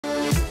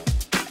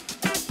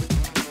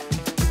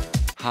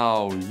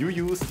how you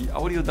use the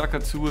Audio Ducker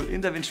tool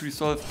in DaVinci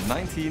Resolve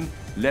 19.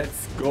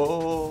 Let's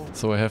go!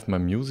 So I have my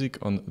music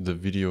on the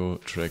video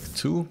track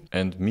 2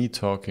 and me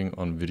talking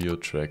on video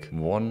track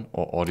 1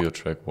 or audio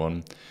track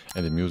 1,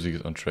 and the music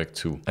is on track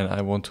 2. And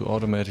I want to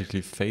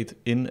automatically fade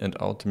in and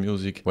out the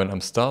music when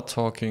I'm start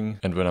talking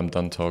and when I'm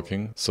done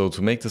talking. So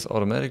to make this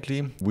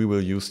automatically, we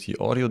will use the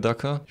Audio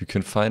Ducker. You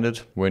can find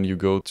it when you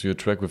go to your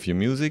track with your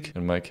music,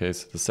 in my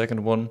case the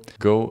second one.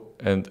 Go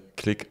and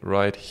click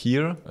right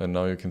here, and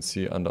now you can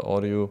see under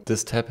audio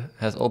this tab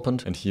has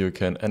opened, and here you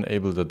can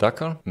enable the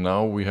Ducker.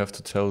 Now we have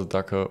to tell the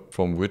Ducker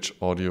from which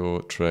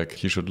audio track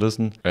he should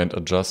listen and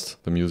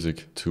adjust the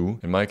music to,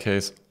 in my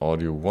case,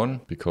 audio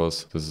 1,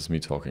 because this is me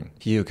talking.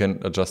 Here you can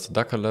adjust the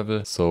Ducker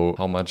level, so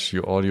how much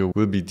your audio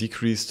will be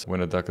decreased when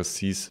the Ducker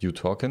sees you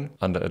talking.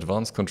 Under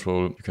advanced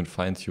control you can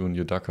fine tune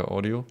your Ducker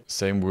audio.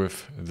 Same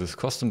with this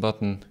custom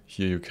button.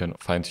 Here you can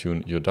fine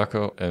tune your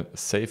Ducker and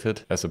save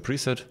it as a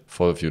preset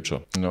for the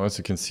future. Now as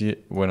you can see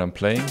when I'm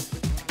playing.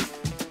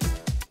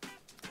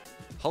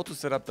 How to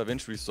set up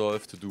DaVinci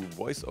Resolve to do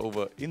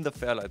voiceover in the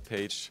Fairlight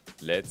page.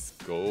 Let's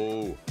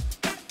go!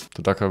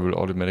 The Ducker will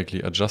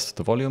automatically adjust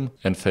the volume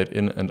and fade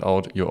in and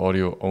out your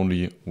audio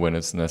only when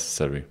it's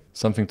necessary.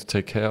 Something to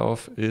take care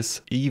of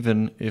is,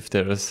 even if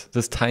there is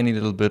this tiny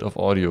little bit of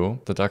audio,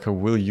 the Ducker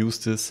will use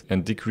this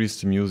and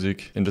decrease the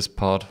music in this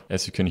part,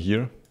 as you can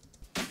hear.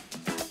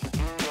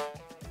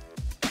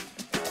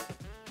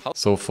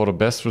 So for the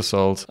best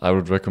result, I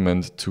would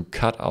recommend to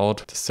cut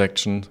out the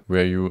section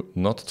where you're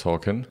not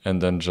talking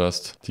and then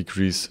just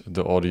decrease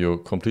the audio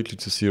completely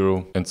to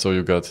 0, and so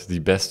you got the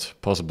best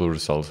possible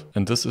result.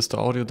 And this is the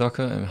Audio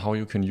Ducker and how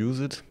you can use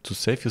it to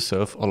save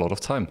yourself a lot of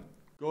time.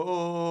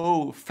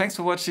 Go! Thanks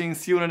for watching.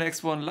 See you in the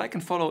next one. Like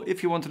and follow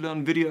if you want to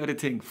learn video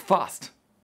editing fast.